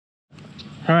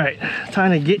All right,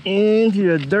 time to get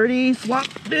into the dirty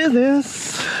swamp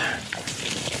business.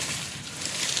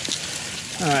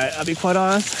 All right, I'll be quite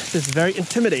honest, this is very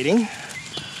intimidating,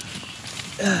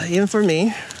 even for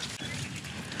me,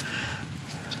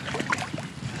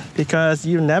 because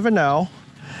you never know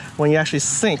when you actually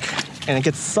sink and it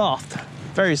gets soft,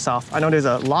 very soft. I know there's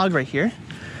a log right here,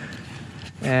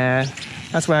 and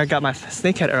that's where I got my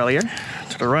snakehead earlier,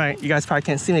 to the right. You guys probably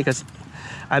can't see me because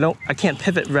I can't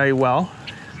pivot very well.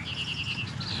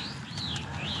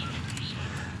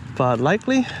 But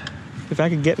likely, if I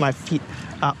could get my feet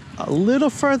up a little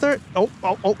further. Oh,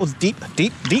 it was deep.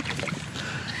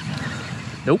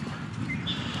 Nope.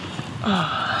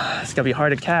 It's gonna be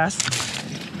hard to cast.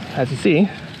 As you see,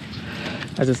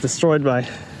 I just destroyed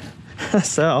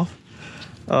myself.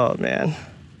 Oh man.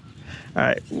 All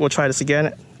right, we'll try this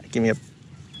again. Give me a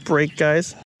break,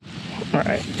 guys. All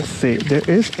right, let's see. There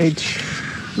is a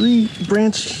tree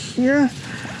branch here.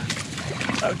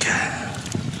 Okay.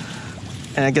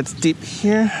 And it gets deep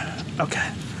here.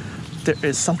 Okay. There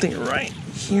is something right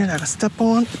here that I gotta step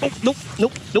on. Oh, nope.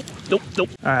 All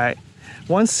right.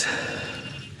 Once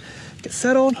get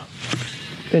settled,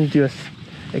 then do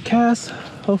a cast.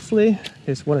 Hopefully,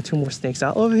 there's 1 or 2 more snakes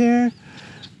out over here.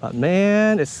 But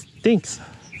man, it stinks.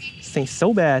 It stinks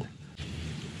so bad.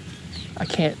 I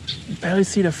can't barely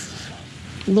see the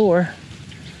lure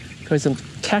because some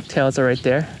cattails are right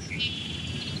there.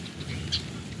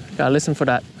 Gotta listen for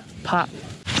that pop.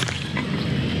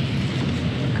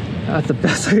 That's the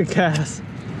best I could cast.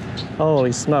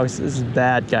 Holy smokes, this is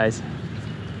bad, guys.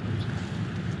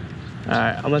 All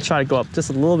right, I'm gonna try to go up just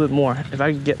a little bit more. If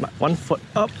I can get my 1 foot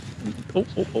up. Oh.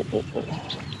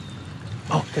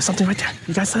 Oh, there's something right there.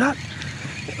 You guys saw that?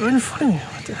 Right in front of me.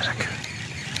 What the heck?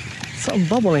 Something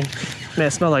bubbling. Man,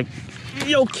 it smells like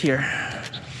yolk here.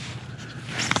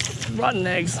 Rotten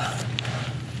eggs.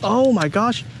 Oh my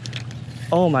gosh.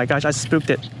 Oh my gosh, I spooked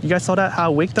it. You guys saw that, how I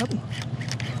waked up?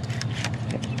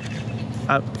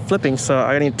 I'm flipping, so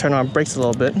I need to turn on brakes a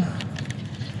little bit.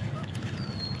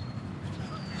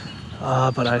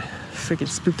 But I freaking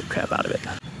spooked the crap out of it.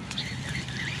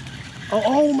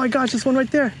 Oh my gosh, this one right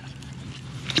there.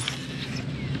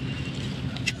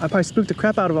 I probably spooked the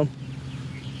crap out of him.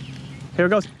 Here it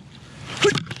goes.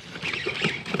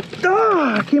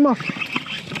 Ah, it came off.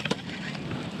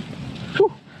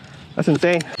 Whew, that's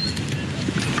insane.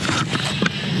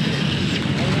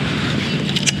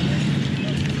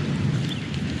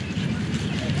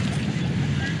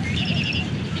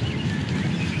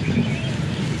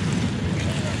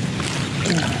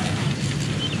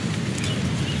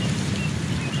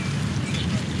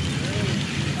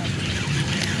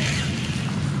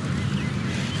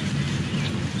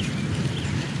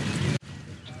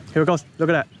 Here it goes. Look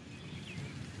at that.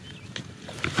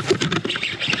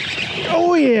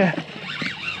 Oh yeah.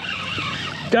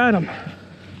 Got him.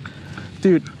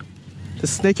 Dude, the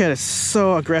snakehead is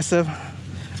so aggressive.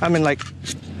 I'm in like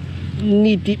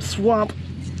knee-deep swamp.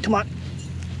 Come on.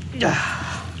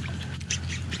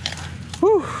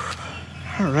 Whew.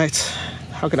 All right.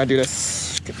 How can I do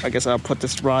this? I guess I'll put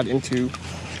this rod into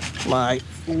my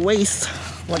waist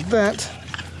like that.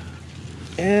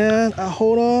 And I'll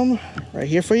hold them right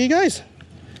here for you guys.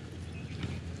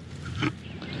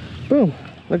 Boom.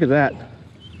 Look at that.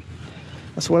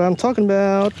 That's what I'm talking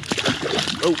about.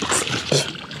 Oh.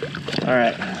 All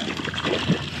right.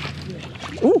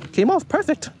 Ooh, came off.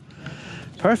 Perfect.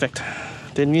 Perfect.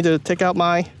 Didn't need to take out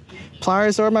my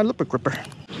pliers or my lipper gripper.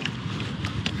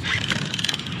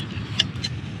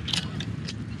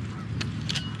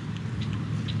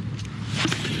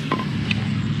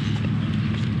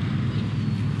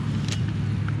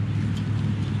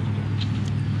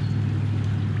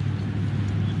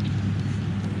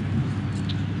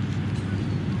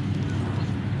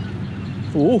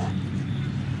 Ooh,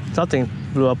 something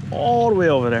blew up all the way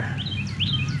over there.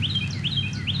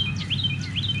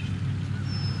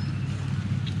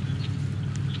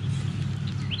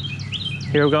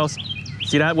 Here it goes.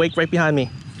 See that wake right behind me?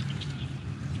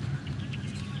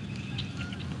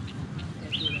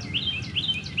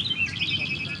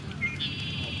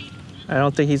 I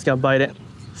don't think he's gonna bite it.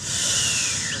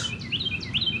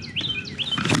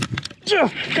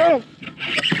 Got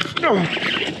him!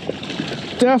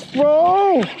 Death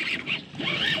roll!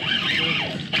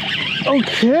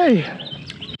 Okay.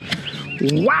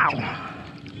 Wow.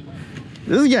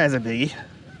 This guy's a biggie.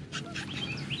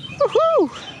 Woohoo!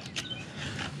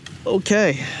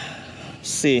 Okay. Let's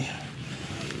see.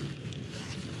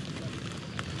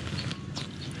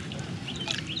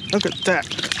 Look at that.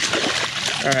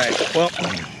 All right. Well,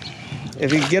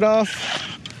 if you get off,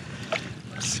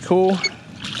 it's cool.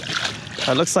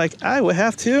 It looks like I would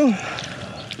have to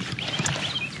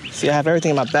See, I have everything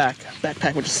in my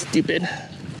backpack, which is stupid.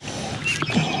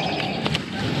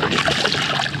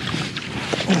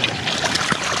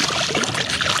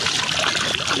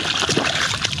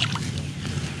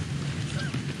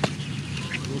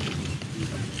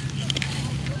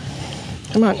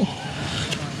 Come on.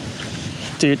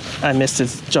 Dude, I missed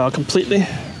his jaw completely.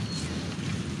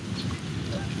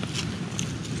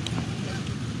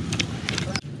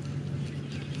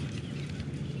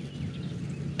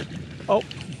 Oh,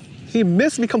 he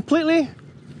missed me completely.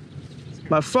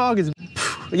 My frog is,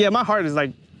 yeah, my heart is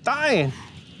like dying.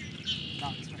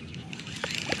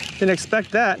 Didn't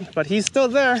expect that, but he's still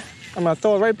there. I'm gonna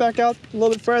throw it right back out a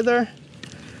little bit further.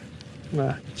 I'm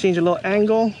gonna change a little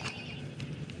angle.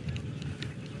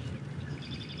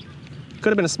 Could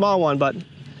have been a small one, but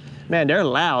man, they're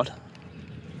loud.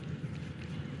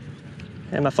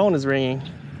 And my phone is ringing.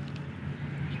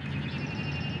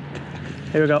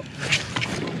 Here we go.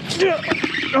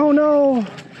 Oh no!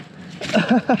 Dude,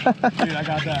 I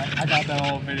got that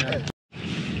whole video.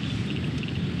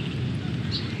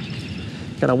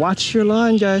 Gotta watch your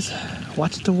line, guys.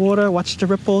 Watch the water, watch the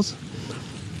ripples.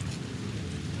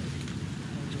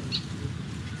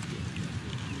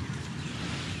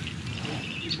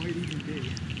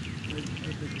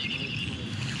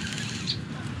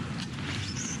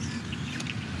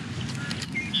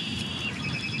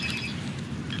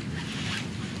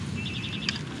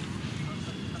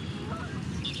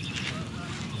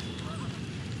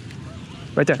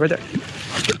 Right there, right there.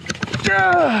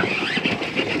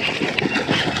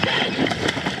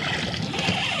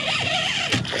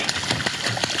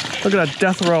 Look at that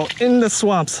death roll in the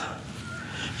swamps.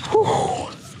 Whew.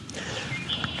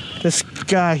 This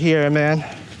guy here, man.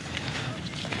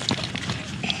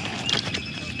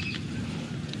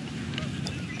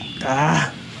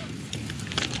 Ah.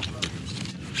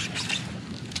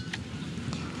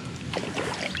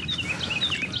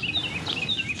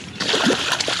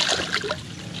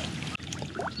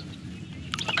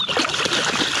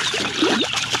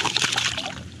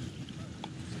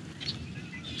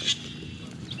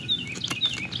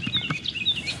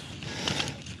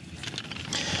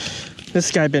 This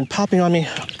guy been popping on me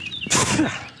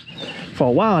for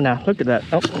a while now. Look at that.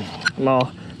 Oh, I'm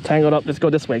all tangled up. Let's go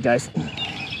this way, guys.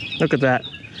 Look at that.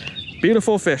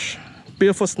 Beautiful fish.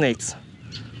 Beautiful snakes.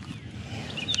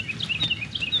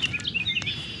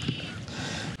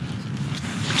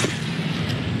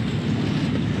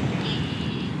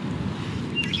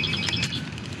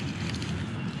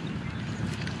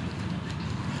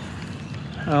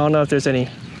 I don't know if there's any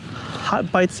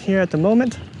hot bites here at the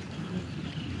moment.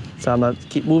 So I'm gonna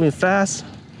keep moving fast.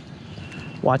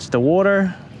 Watch the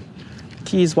water.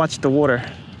 Keys, watch the water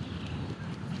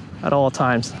at all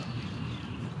times.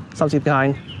 Something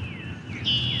behind.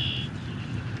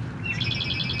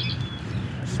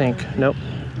 I think, nope.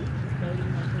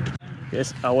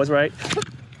 Yes, I was right.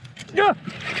 Yeah!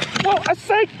 Whoa, I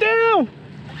sank down!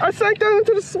 I sank down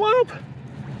into the swamp!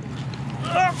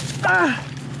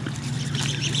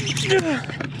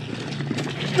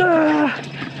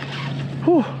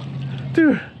 Whew.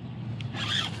 Dude,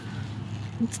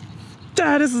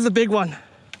 this is a big one.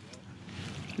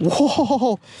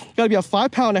 Whoa, gotta be a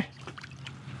 5-pounder.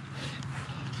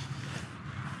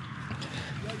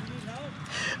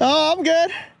 Oh, I'm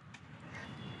good.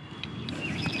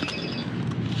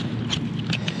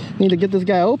 Need to get this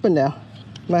guy open now.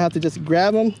 Might have to just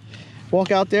grab him,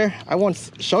 walk out there. I want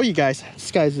to show you guys.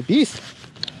 This guy's a beast.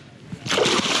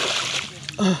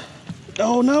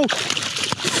 Oh no.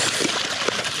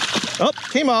 Oh,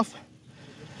 came off.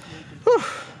 Whew.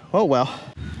 Oh well.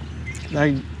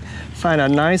 I find a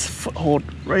nice foothold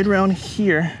right around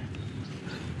here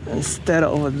instead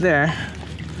of over there.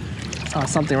 Saw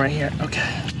something right here.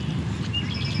 Okay.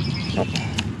 Oh.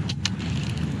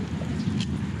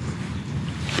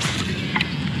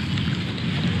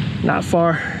 Not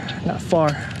far,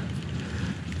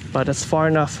 but it's far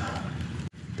enough.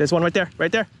 There's one right there,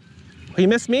 right there. He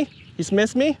missed me. He's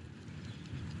missed me.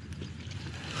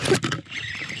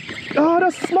 Oh,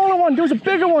 that's a smaller one. There was a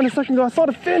bigger one a second ago. I saw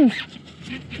the fins.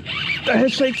 The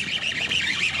head shakes.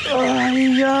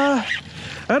 Yeah.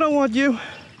 I don't want you.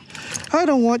 I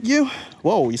don't want you.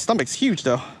 Whoa, your stomach's huge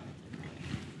though.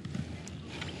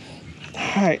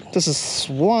 All right, this is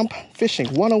swamp fishing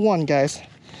 101, guys.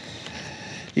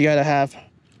 You gotta have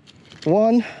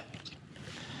one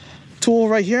tool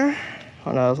right here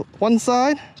on one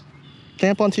side,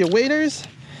 clamp onto your waders,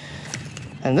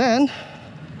 and then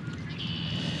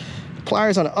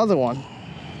pliers on the other one.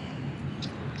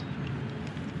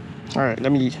 All right,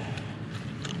 let me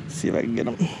see if I can get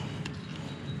them.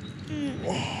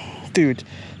 Dude,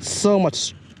 so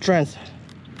much strength.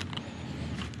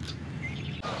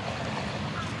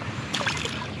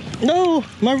 No,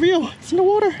 my reel, it's in the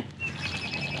water.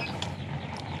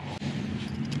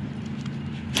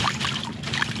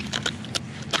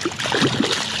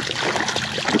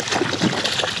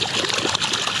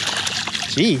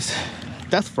 Jeez,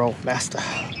 death roll master.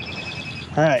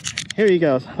 All right, here he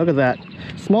goes. Look at that.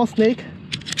 Small snake,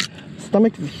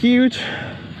 stomach is huge.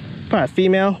 Probably a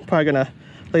female, probably gonna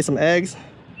lay some eggs.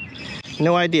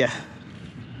 No idea.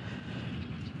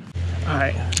 All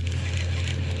right.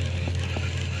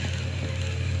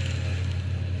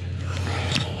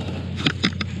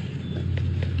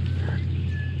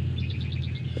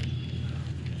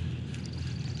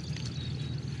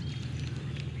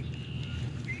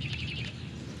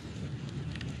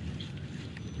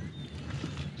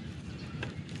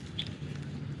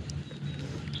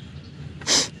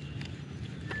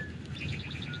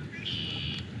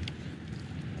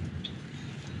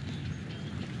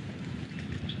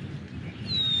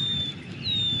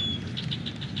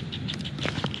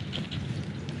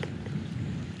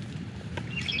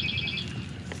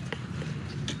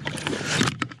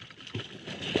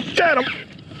 Got him!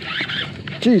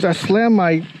 Jeez, I slammed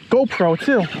my GoPro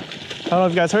too. I don't know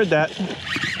if you guys heard that.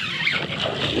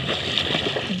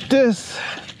 This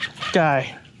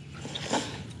guy.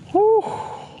 Whew.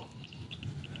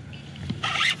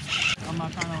 I'm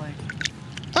not trying to like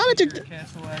How did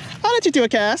you do a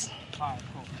cast? Alright,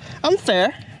 cool. I'm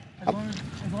fair. As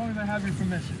long as I have your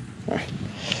permission.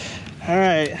 All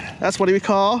right, that's what we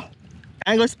call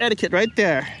angler's etiquette right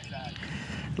there. Exactly.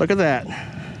 Look at that.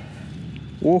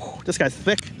 Whoa, this guy's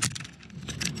thick.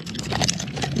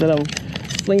 Then I'm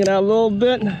slinging out a little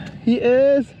bit. He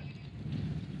is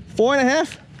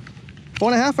 4.5.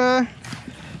 4.5.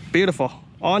 Beautiful.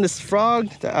 On this frog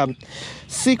that I'm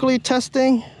secretly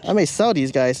testing. I may sell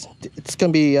these guys. It's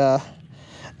gonna be, I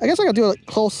guess I gotta do a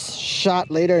close shot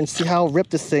later and see how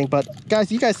ripped this thing. But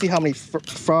guys, you guys see how many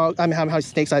how many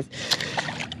snakes I've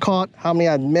caught, how many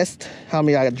I missed, how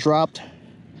many I dropped.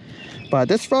 But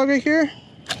this frog right here,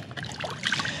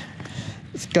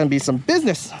 it's gonna be some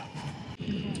business.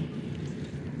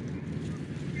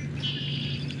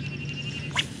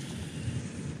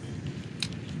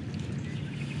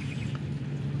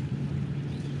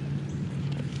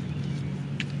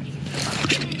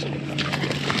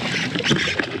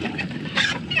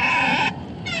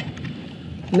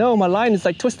 No, my line is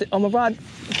like twisted on my rod.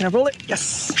 Can I roll it?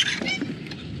 Yes.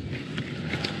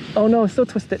 Oh no, it's still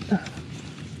twisted.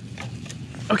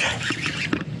 Okay.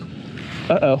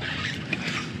 Uh-oh.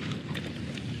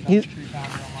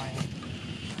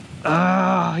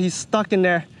 He's stuck in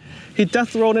there. He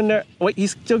death rolled in there. Wait,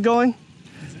 he's still going?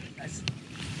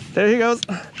 There he goes.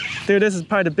 Dude, this is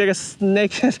probably the biggest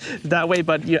snake that weight,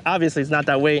 but obviously it's not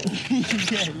that weight.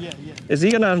 Yeah. Is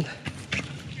he gonna?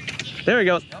 There he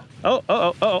goes.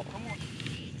 Oh.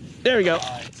 There we go.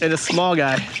 And a small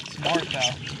guy. Smart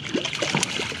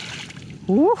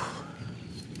though. Woo.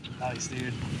 Nice,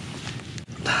 dude.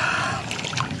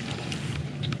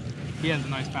 He has a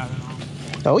nice pattern on him.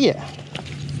 Oh yeah.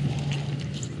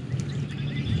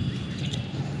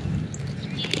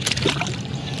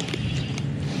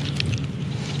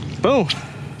 Boom.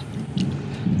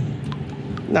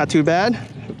 Not too bad.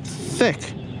 Thick.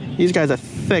 These guys are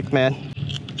thick, man.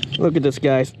 Look at this,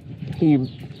 guys. He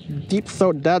deep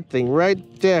throat that thing right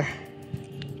there.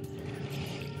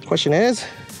 Question is,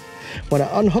 when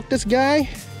I unhook this guy,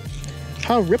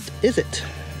 how ripped is it?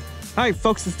 All right,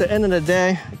 folks, it's the end of the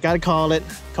day. I gotta call it.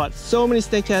 Caught so many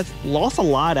snakeheads, lost a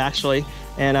lot actually.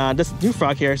 And this new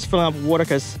frog here is filling up with water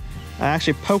because I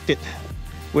actually poked it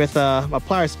with my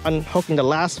pliers unhooking the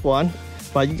last one.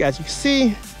 But you guys, you can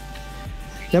see,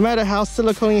 no matter how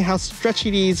silicone, how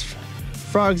stretchy these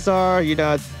frogs are, you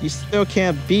still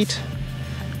can't beat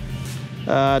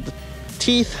the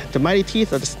teeth, the mighty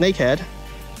teeth of the snakehead.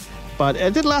 But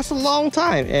it did last a long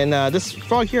time, and this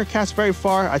frog here casts very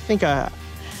far. I think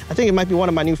it might be one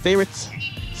of my new favorites.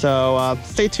 So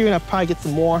stay tuned. I'll probably get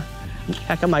some more.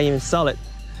 Heck, I might even sell it.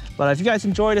 But if you guys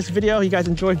enjoyed this video, you guys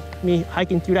enjoyed me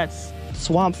hiking through that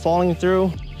swamp, falling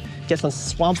through, get some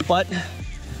swamp butt,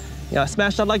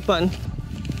 smash that like button.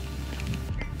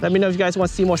 Let me know if you guys want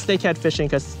to see more snakehead fishing,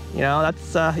 because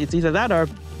that's it's either that or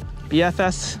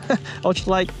BFS,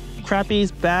 ultralight,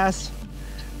 crappies, bass,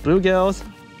 bluegills.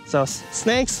 So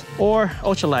snakes or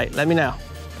ultralight, let me know.